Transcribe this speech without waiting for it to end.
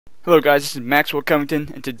Hello guys, this is Maxwell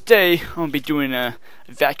Covington, and today I'm going to be doing a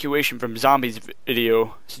Evacuation from Zombies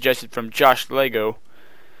video suggested from Josh Lego.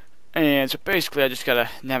 And so basically I just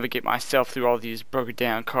gotta navigate myself through all these broken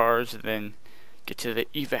down cars and then get to the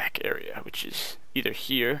evac area, which is either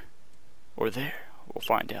here or there. We'll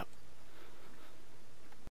find out.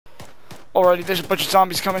 Alrighty, there's a bunch of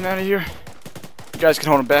zombies coming out of here. You guys can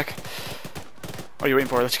hold them back. What are you waiting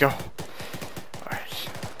for? Let's go.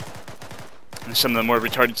 And some of the more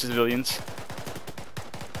retarded civilians.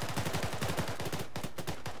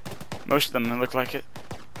 Most of them look like it.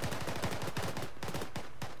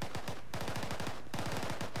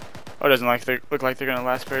 Oh, it doesn't look like they're gonna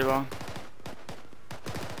last very long.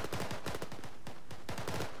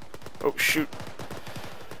 Oh shoot!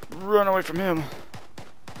 Run away from him!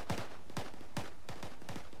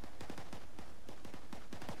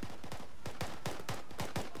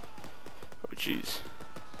 Oh jeez.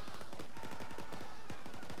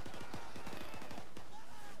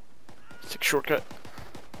 Take a shortcut.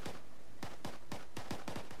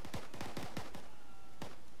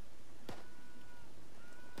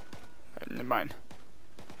 Never mind.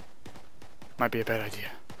 Might be a bad idea.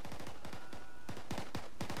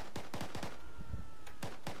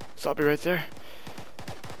 So I'll be right there.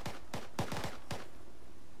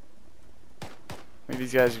 Maybe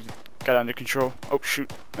these guys got under control. Oh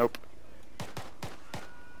shoot. Nope.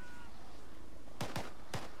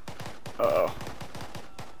 Uh-oh.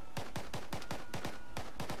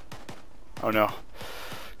 Oh no.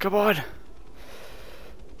 Come on.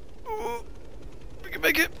 Ooh, we can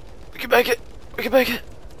make it. We can make it. We can make it.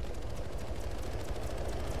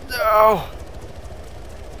 No.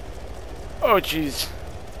 Oh jeez.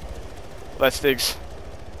 That stinks.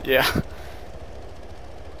 Yeah.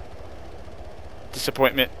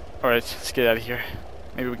 Disappointment. Alright, let's get out of here.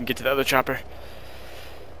 Maybe we can get to the other chopper.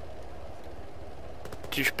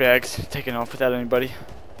 Douchebags taking off without anybody.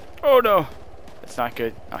 Oh no. That's not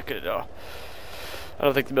good. Not good at all. I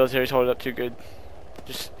don't think the military's holding up too good.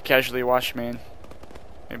 Just casually watch, man.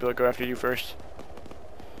 Maybe they'll go after you first.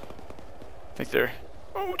 I think they're...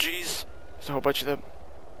 Oh, jeez. There's a whole bunch of them.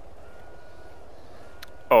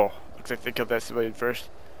 Oh, looks like they killed that civilian first.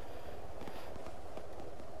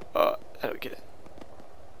 How do we get it?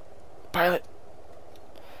 Pilot!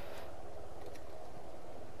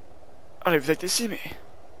 I don't even think they see me.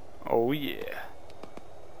 Oh, yeah.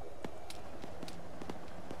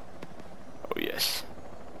 Oh, yes.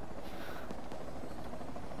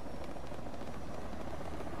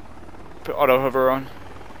 Put auto hover on.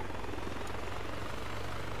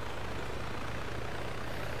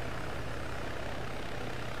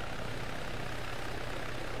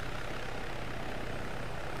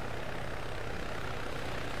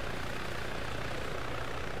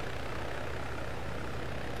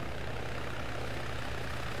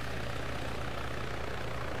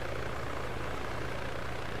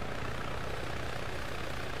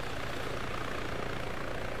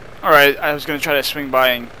 Alright, I was going to try to swing by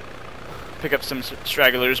and pick up some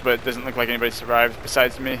stragglers, but it doesn't look like anybody survived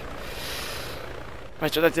besides me.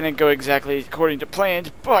 Right, so that didn't go exactly according to plan,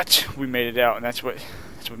 but we made it out, and that's what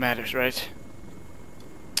matters, right?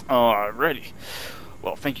 Alrighty.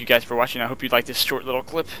 Well, thank you guys for watching. I hope you liked this short little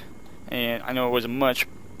clip, and I know it wasn't much,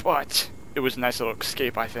 but it was a nice little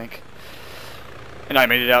escape, I think. And I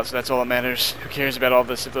made it out, so that's all that matters. Who cares about all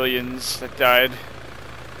the civilians that died?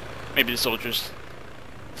 Maybe the soldiers.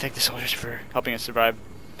 Thank the soldiers for helping us survive.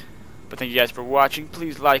 But thank you guys for watching.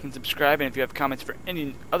 Please like and subscribe, and if you have comments for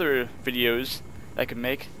any other videos that I could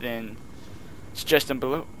make, then suggest them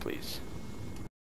below, please.